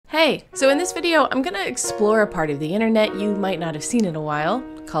Hey, so in this video, I'm gonna explore a part of the internet you might not have seen in a while.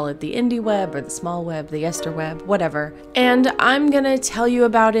 Call it the indie web or the small web, the yesterweb, whatever. And I'm gonna tell you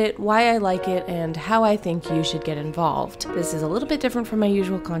about it, why I like it, and how I think you should get involved. This is a little bit different from my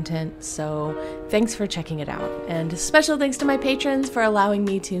usual content, so thanks for checking it out. And special thanks to my patrons for allowing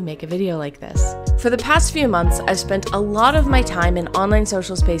me to make a video like this. For the past few months, I've spent a lot of my time in online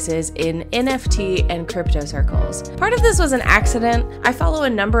social spaces in NFT and crypto circles. Part of this was an accident. I follow a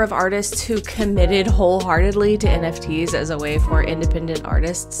number of artists who committed wholeheartedly to NFTs as a way for independent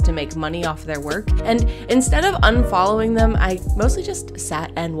artists to make money off their work, and instead of unfollowing them, I mostly just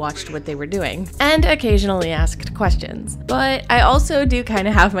sat and watched what they were doing, and occasionally asked questions. But I also do kind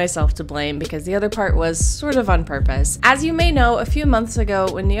of have myself to blame because the other part was sort of on purpose. As you may know, a few months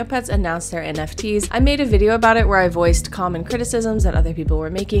ago when Neopets announced their NFTs, I made a video about it where I voiced common criticisms that other people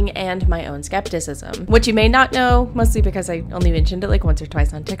were making and my own skepticism. What you may not know, mostly because I only mentioned it like once or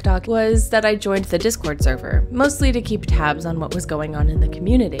twice on TikTok, was that I joined the Discord server, mostly to keep tabs on what was going on in the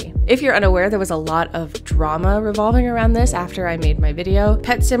community. If you're unaware, there was a lot of drama revolving around this after I made my video.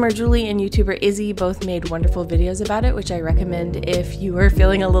 Pet Simmer Julie and YouTuber Izzy both made wonderful videos about it, which I recommend if you are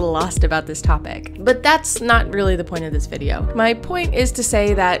feeling a little lost about this topic. But that's not really the point of this video. My point is to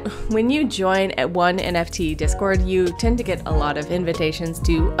say that when you join at one NFT Discord, you tend to get a lot of invitations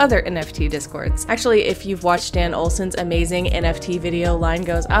to other NFT Discords. Actually, if you've watched Dan Olson's amazing NFT video Line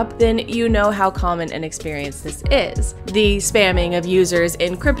Goes Up, then you know how common an experience this is. The spamming of users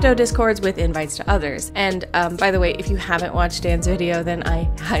in crypto discords with invites to others. And by the way, if you haven't watched Dan's video, then I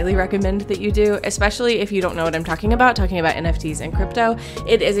highly recommend that you do, especially if you don't know what I'm talking about NFTs and crypto.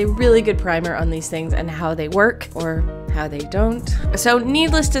 It is a really good primer on these things and how they work, or how they don't. So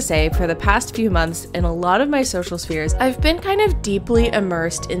needless to say, for the past few months in a lot of my social spheres, I've been kind of deeply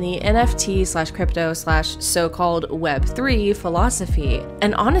immersed in the NFT/crypto/so-called Web3 philosophy.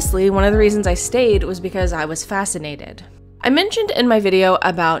 And honestly, one of the reasons I stayed was because I was fascinated. I mentioned in my video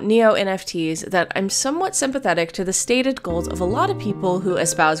about neo-NFTs that I'm somewhat sympathetic to the stated goals of a lot of people who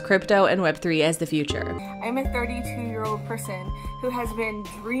espouse crypto and Web3 as the future. I'm a 32-year-old person who has been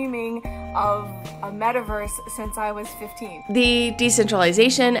dreaming of a metaverse since I was 15. The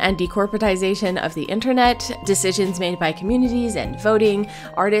decentralization and decorporatization of the internet, decisions made by communities and voting,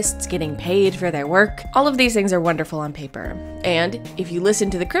 artists getting paid for their work, all of these things are wonderful on paper. And if you listen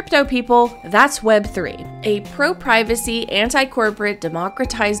to the crypto people, that's Web3, a pro-privacy, anti-corporate,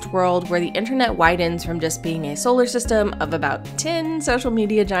 democratized world where the internet widens from just being a solar system of about 10 social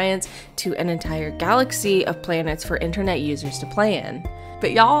media giants to an entire galaxy of planets for internet users to play in.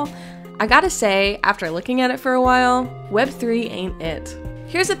 But y'all, I gotta say, after looking at it for a while, Web3 ain't it.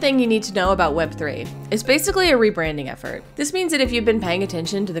 Here's the thing you need to know about Web3. It's basically a rebranding effort. This means that if you've been paying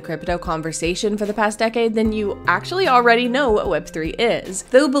attention to the crypto conversation for the past decade, then you actually already know what Web3 is.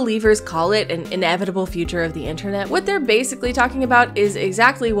 Though believers call it an inevitable future of the internet, what they're basically talking about is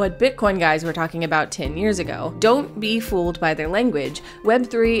exactly what Bitcoin guys were talking about 10 years ago. Don't be fooled by their language.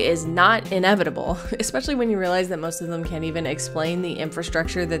 Web3 is not inevitable, especially when you realize that most of them can't even explain the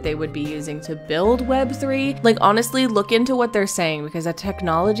infrastructure that they would be using to build Web3. Like, honestly, look into what they're saying, because that technology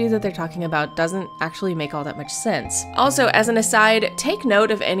that they're talking about doesn't actually make all that much sense. Also, as an aside, take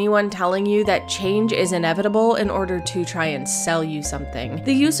note of anyone telling you that change is inevitable in order to try and sell you something.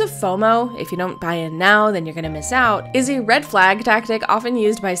 The use of FOMO, if you don't buy in now, then you're gonna miss out, is a red flag tactic often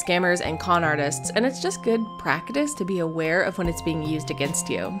used by scammers and con artists, and it's just good practice to be aware of when it's being used against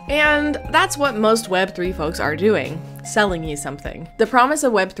you. And that's what most Web3 folks are doing, selling you something. The promise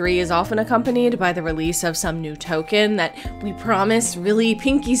of Web3 is often accompanied by the release of some new token that we promise, really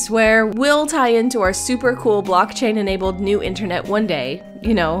pinky swear, will tie into our super cool blockchain-enabled new internet one day,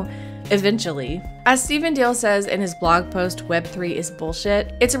 you know, eventually. As Stephen Dale says in his blog post, Web3 is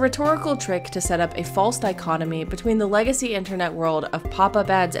bullshit, it's a rhetorical trick to set up a false dichotomy between the legacy internet world of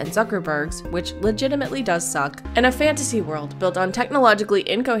pop-up ads and Zuckerbergs, which legitimately does suck, and a fantasy world built on technologically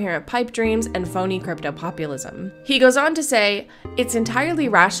incoherent pipe dreams and phony crypto populism. He goes on to say, it's entirely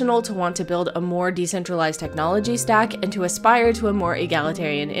rational to want to build a more decentralized technology stack and to aspire to a more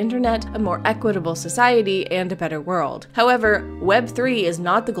egalitarian internet, a more equitable society, and a better world. However, Web3 is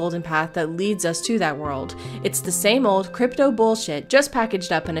not the golden path that leads us to that world. It's the same old crypto bullshit, just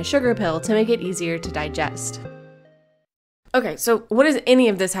packaged up in a sugar pill to make it easier to digest. Okay, so what does any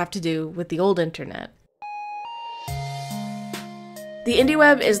of this have to do with the old internet? The indie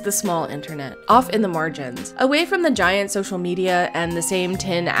web is the small internet, off in the margins. Away from the giant social media and the same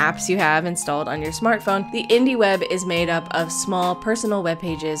 10 apps you have installed on your smartphone, the indie web is made up of small, personal web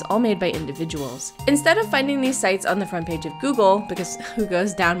pages all made by individuals. Instead of finding these sites on the front page of Google, because who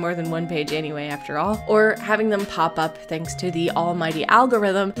goes down more than one page anyway after all, or having them pop up thanks to the almighty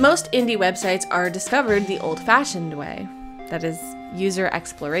algorithm, most indie websites are discovered the old-fashioned way. That is, user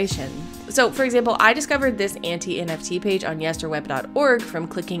exploration. So, for example, I discovered this anti-NFT page on yesterweb.org from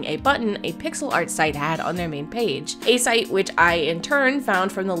clicking a button a pixel art site had on their main page, a site which I in turn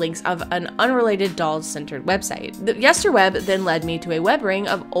found from the links of an unrelated dolls-centered website. The Yesterweb then led me to a web ring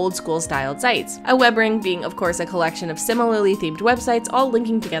of old-school styled sites, a web ring being, of course, a collection of similarly themed websites all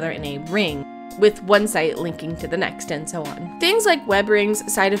linking together in a ring, with one site linking to the next, and so on. Things like web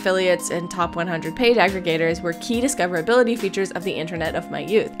rings, site affiliates, and top 100 page aggregators were key discoverability features of the internet of my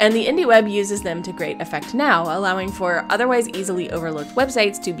youth, and the indie web uses them to great effect now, allowing for otherwise easily overlooked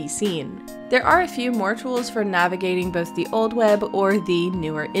websites to be seen. There are a few more tools for navigating both the old web or the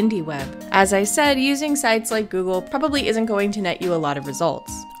newer indie web. As I said, using sites like Google probably isn't going to net you a lot of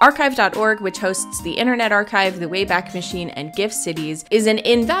results. Archive.org, which hosts the Internet Archive, the Wayback Machine, and Gift Cities, is an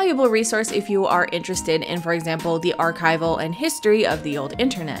invaluable resource if you are interested in, for example, the archival and history of the old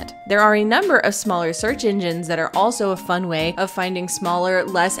internet. There are a number of smaller search engines that are also a fun way of finding smaller,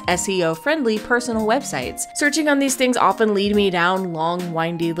 less SEO-friendly personal websites. Searching on these things often lead me down long,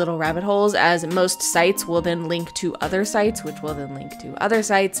 windy little rabbit holes, as most sites will then link to other sites, which will then link to other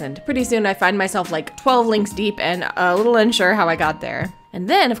sites, and pretty soon I find myself like 12 links deep and a little unsure how I got there. And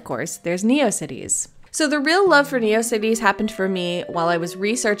then, of course, there's NeoCities. So the real love for NeoCities happened for me while I was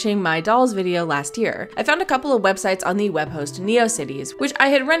researching my dolls video last year. I found a couple of websites on the web host NeoCities, which I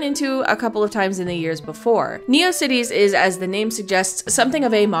had run into a couple of times in the years before. NeoCities is, as the name suggests, something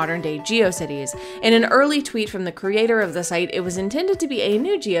of a modern-day GeoCities. In an early tweet from the creator of the site, it was intended to be a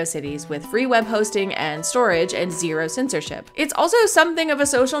new GeoCities with free web hosting and storage and zero censorship. It's also something of a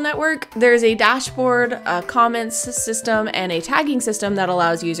social network. There's a dashboard, a comments system, and a tagging system that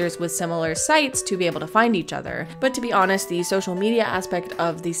allows users with similar sites to be able to find each other. But to be honest, the social media aspect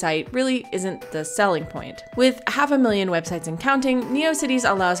of the site really isn't the selling point. With 500,000 websites and counting, NeoCities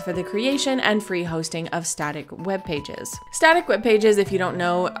allows for the creation and free hosting of static web pages. Static web pages, if you don't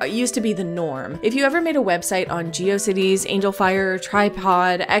know, used to be the norm. If you ever made a website on GeoCities, AngelFire,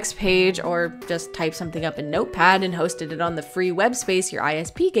 Tripod, Xpage, or just type something up in Notepad and hosted it on the free web space your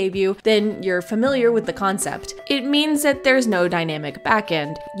ISP gave you, then you're familiar with the concept. It means that there's no dynamic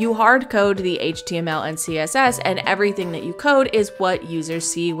backend. You hard code the HTML and CSS, and everything that you code is what users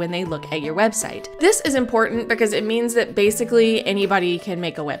see when they look at your website. This is important because it means that basically anybody can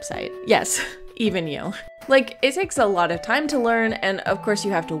make a website. Yes, even you. Like, it takes a lot of time to learn, and of course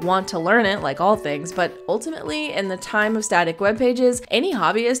you have to want to learn it, like all things, but ultimately, in the time of static web pages, any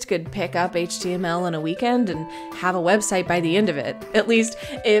hobbyist could pick up HTML in a weekend and have a website by the end of it. At least,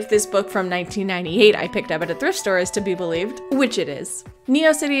 if this book from 1998 I picked up at a thrift store is to be believed, which it is.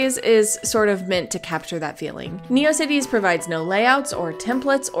 NeoCities is sort of meant to capture that feeling. NeoCities provides no layouts or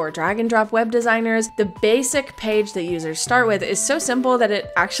templates or drag and drop web designers. The basic page that users start with is so simple that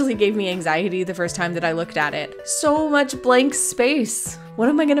it actually gave me anxiety the first time that I looked at it. So much blank space. What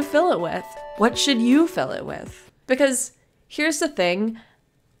am I gonna fill it with? What should you fill it with? Because here's the thing,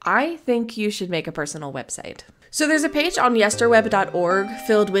 I think you should make a personal website. So there's a page on yesterweb.org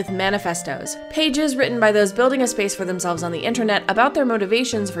filled with manifestos, pages written by those building a space for themselves on the internet about their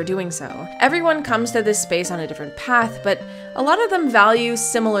motivations for doing so. Everyone comes to this space on a different path, but a lot of them value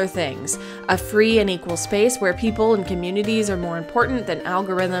similar things. A free and equal space where people and communities are more important than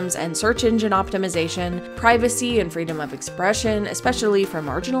algorithms and search engine optimization, privacy and freedom of expression, especially for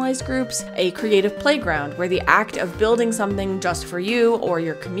marginalized groups, a creative playground where the act of building something just for you or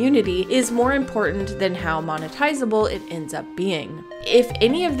your community is more important than how monetizable it ends up being. If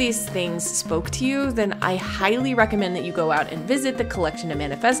any of these things spoke to you, then I highly recommend that you go out and visit the collection of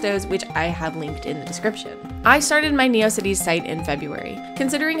manifestos, which I have linked in the description. I started my NeoCities site in February.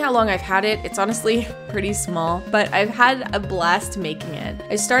 Considering how long I've had it, it's honestly pretty small, but I've had a blast making it.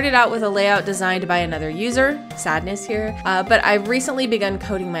 I started out with a layout designed by another user, sadness here, but I've recently begun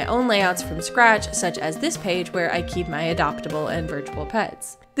coding my own layouts from scratch, such as this page where I keep my adoptable and virtual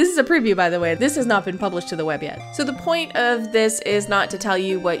pets. This is a preview, by the way. This has not been published to the web yet. So the point of this is not to tell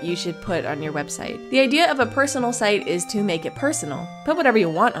you what you should put on your website. The idea of a personal site is to make it personal. Put whatever you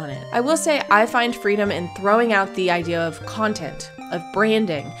want on it. I will say I find freedom in throwing out the idea of content. of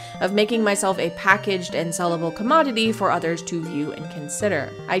branding, of making myself a packaged and sellable commodity for others to view and consider.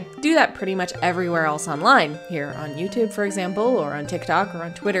 I do that pretty much everywhere else online, here on YouTube, for example, or on TikTok or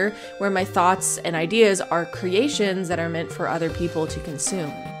on Twitter, where my thoughts and ideas are creations that are meant for other people to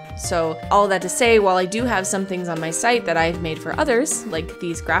consume. So all that to say, while I do have some things on my site that I've made for others, like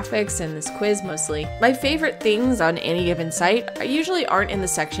these graphics and this quiz mostly, my favorite things on any given site usually aren't in the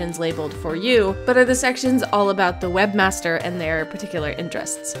sections labeled for you, but are the sections all about the webmaster and their particular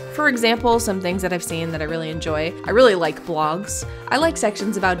interests. For example, some things that I've seen that I really enjoy. I really like blogs. I like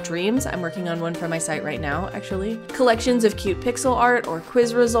sections about dreams. I'm working on one for my site right now, actually. Collections of cute pixel art or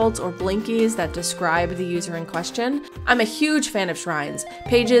quiz results or blinkies that describe the user in question. I'm a huge fan of shrines,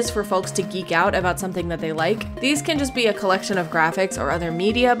 pages for folks to geek out about something that they like. These can just be a collection of graphics or other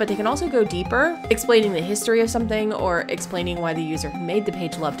media, but they can also go deeper, explaining the history of something or explaining why the user who made the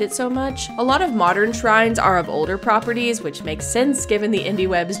page loved it so much. A lot of modern shrines are of older properties, which makes sense given the indie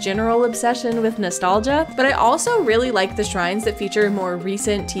web's general obsession with nostalgia, but I also really like the shrines that feature more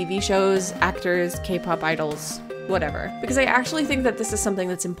recent TV shows, actors, K-pop idols, whatever, because I actually think that this is something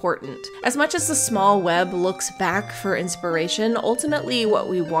that's important. As much as the small web looks back for inspiration, ultimately what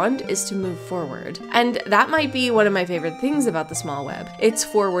we want is to move forward. And that might be one of my favorite things about the small web. It's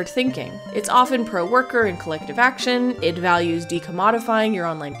forward thinking. It's often pro-worker and collective action. It values decommodifying your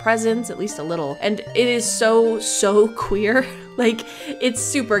online presence, at least a little. And it is so queer. Like, it's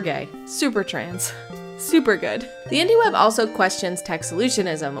super gay, super trans. Super good. The indie web also questions tech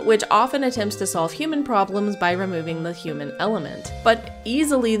solutionism, which often attempts to solve human problems by removing the human element. But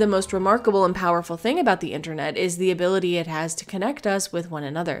easily the most remarkable and powerful thing about the internet is the ability it has to connect us with one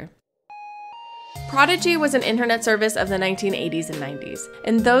another. Prodigy was an internet service of the 1980s and 90s.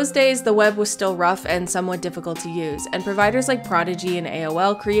 In those days, the web was still rough and somewhat difficult to use, and providers like Prodigy and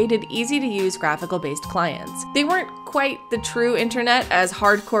AOL created easy-to-use graphical-based clients. They weren't quite the true internet as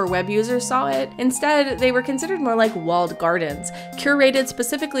hardcore web users saw it. Instead, they were considered more like walled gardens, curated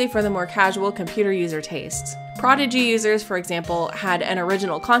specifically for the more casual computer user tastes. Prodigy users, for example, had an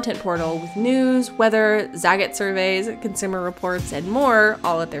original content portal with news, weather, Zagat surveys, consumer reports, and more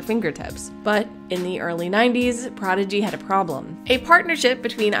all at their fingertips. But in the early 90s, Prodigy had a problem. A partnership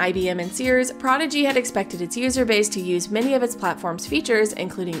between IBM and Sears, Prodigy had expected its user base to use many of its platform's features,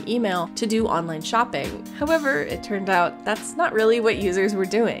 including email, to do online shopping. However, it turned out that's not really what users were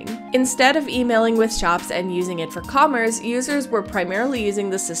doing. Instead of emailing with shops and using it for commerce, users were primarily using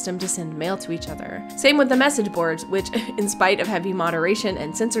the system to send mail to each other. Same with the message boards, which, in spite of heavy moderation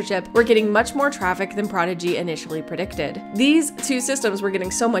and censorship, were getting much more traffic than Prodigy initially predicted. These two systems were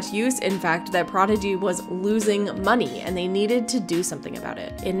getting so much use, in fact, that Prodigy was losing money and they needed to do something about it.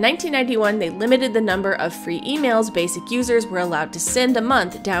 In 1991, they limited the number of free emails basic users were allowed to send a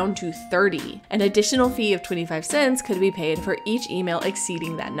month down to 30. An additional fee of 25 cents could be paid for each email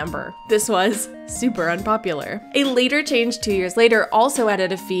exceeding that number. This was super unpopular. A later change 2 years later also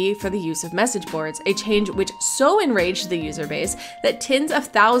added a fee for the use of message boards, a change which so enraged the user base that tens of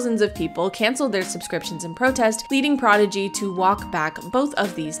thousands of people canceled their subscriptions in protest, leading Prodigy to walk back both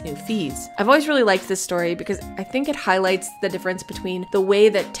of these new fees. I've always really liked this story because I think it highlights the difference between the way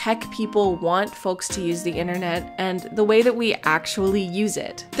that tech people want folks to use the internet and the way that we actually use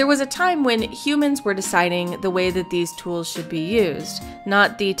it. There was a time when humans were deciding the way that these tools should be used,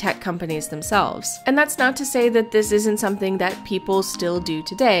 not the tech companies themselves. And that's not to say that this isn't something that people still do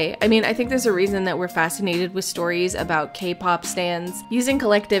today. I mean, I think there's a reason that we're fascinated with stories about K-pop stans using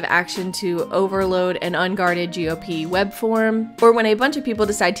collective action to overload an unguarded GOP web form, or when a bunch of people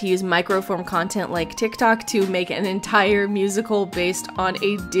decide to use microform content like TikTok to make an entire musical based on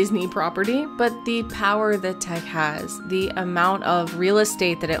a Disney property. But the power that tech has, the amount of real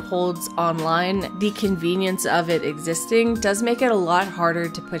estate that it holds online, the convenience of it existing does make it a lot harder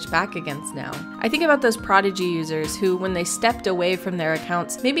to push back against now. I think about those Prodigy users who, when they stepped away from their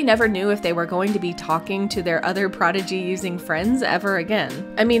accounts, maybe never knew if they were going to be talking to their other Prodigy using friends ever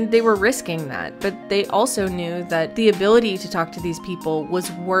again. I mean, they were risking that, but they also knew that the ability to talk to these people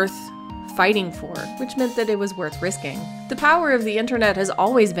was worth fighting for, which meant that it was worth risking. The power of the internet has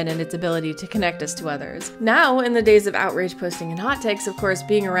always been in its ability to connect us to others. Now, in the days of outrage posting and hot takes, of course,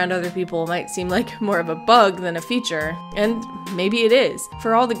 being around other people might seem like more of a bug than a feature, and maybe it is.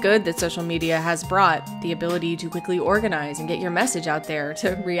 For all the good that social media has brought, the ability to quickly organize and get your message out there,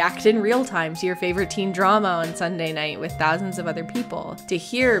 to react in real time to your favorite teen drama on Sunday night with thousands of other people, to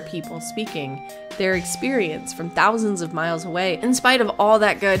hear people speaking their experience from thousands of miles away. In spite of all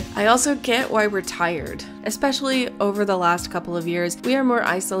that good, I also also get why we're tired. Especially over the last couple of years, we are more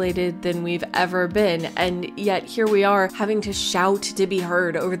isolated than we've ever been, and yet here we are having to shout to be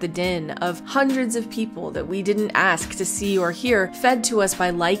heard over the din of hundreds of people that we didn't ask to see or hear, fed to us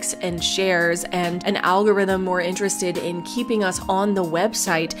by likes and shares and an algorithm more interested in keeping us on the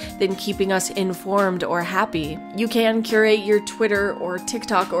website than keeping us informed or happy. You can curate your Twitter or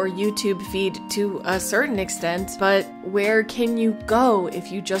TikTok or YouTube feed to a certain extent, but where can you go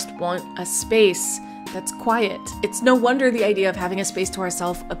if you just want a space that's quiet? It's no wonder the idea of having a space to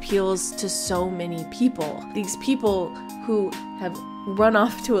ourselves appeals to so many people. These people who have run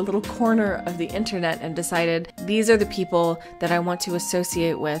off to a little corner of the internet and decided, these are the people that I want to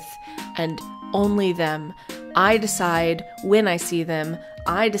associate with, and only them. I decide when I see them.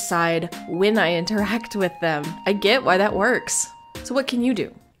 I decide when I interact with them. I get why that works. So what can you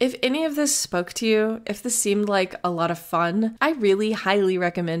do? If any of this spoke to you, if this seemed like a lot of fun, I really highly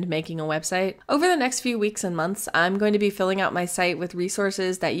recommend making a website. Over the next few weeks and months, I'm going to be filling out my site with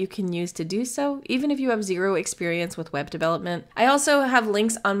resources that you can use to do so, even if you have zero experience with web development. I also have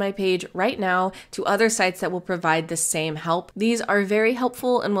links on my page right now to other sites that will provide the same help. These are very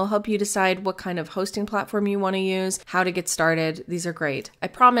helpful and will help you decide what kind of hosting platform you want to use, how to get started. These are great. I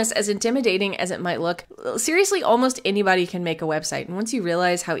promise, as intimidating as it might look, seriously, almost anybody can make a website. And once you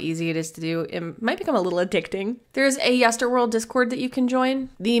realize how easy it is to do, it might become a little addicting. There's a Yesterworld Discord that you can join.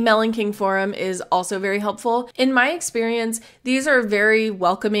 The Melon King forum is also very helpful. In my experience, these are very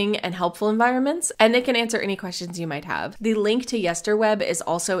welcoming and helpful environments, and they can answer any questions you might have. The link to Yesterweb is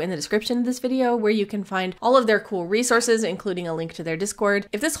also in the description of this video, where you can find all of their cool resources, including a link to their Discord.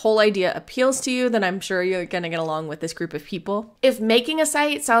 If this whole idea appeals to you, then I'm sure you're gonna get along with this group of people. If making a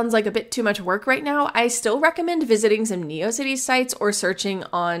site sounds like a bit too much work right now, I still recommend visiting some NeoCities sites or searching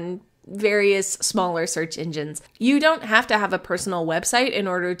on various smaller search engines. You don't have to have a personal website in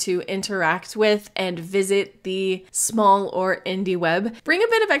order to interact with and visit the small or indie web. Bring a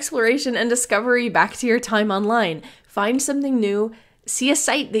bit of exploration and discovery back to your time online. Find something new. See a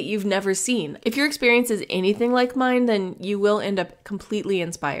site that you've never seen. If your experience is anything like mine, then you will end up completely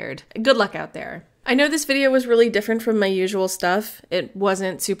inspired. Good luck out there. I know this video was really different from my usual stuff. It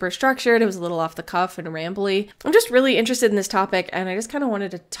wasn't super structured, it was a little off the cuff and rambly. I'm just really interested in this topic, and I just kind of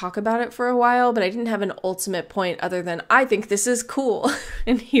wanted to talk about it for a while, but I didn't have an ultimate point other than I think this is cool,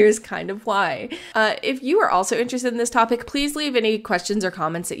 and here's kind of why. If you are also interested in this topic, please leave any questions or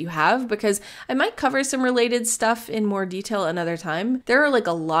comments that you have, because I might cover some related stuff in more detail another time. There are like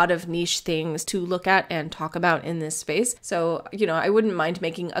a lot of niche things to look at and talk about in this space, so, I wouldn't mind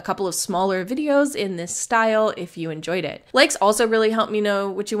making a couple of smaller videos in this style if you enjoyed it. Likes also really help me know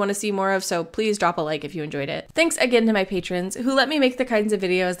what you want to see more of, so please drop a like if you enjoyed it. Thanks again to my patrons who let me make the kinds of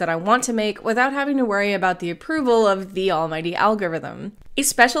videos that I want to make without having to worry about the approval of the almighty algorithm. A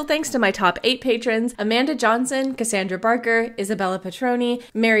special thanks to my top 8 patrons: Amanda Johnson, Cassandra Barker, Isabella Petroni,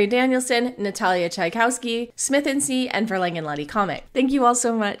 Mary Danielson, Natalia Tchaikovsky, Smith & C, and Verlangenladi Comic. Thank you all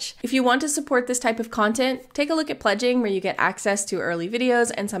so much. If you want to support this type of content, take a look at pledging, where you get access to early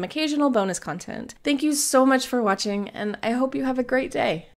videos and some occasional bonus content. Thank you so much for watching, and I hope you have a great day.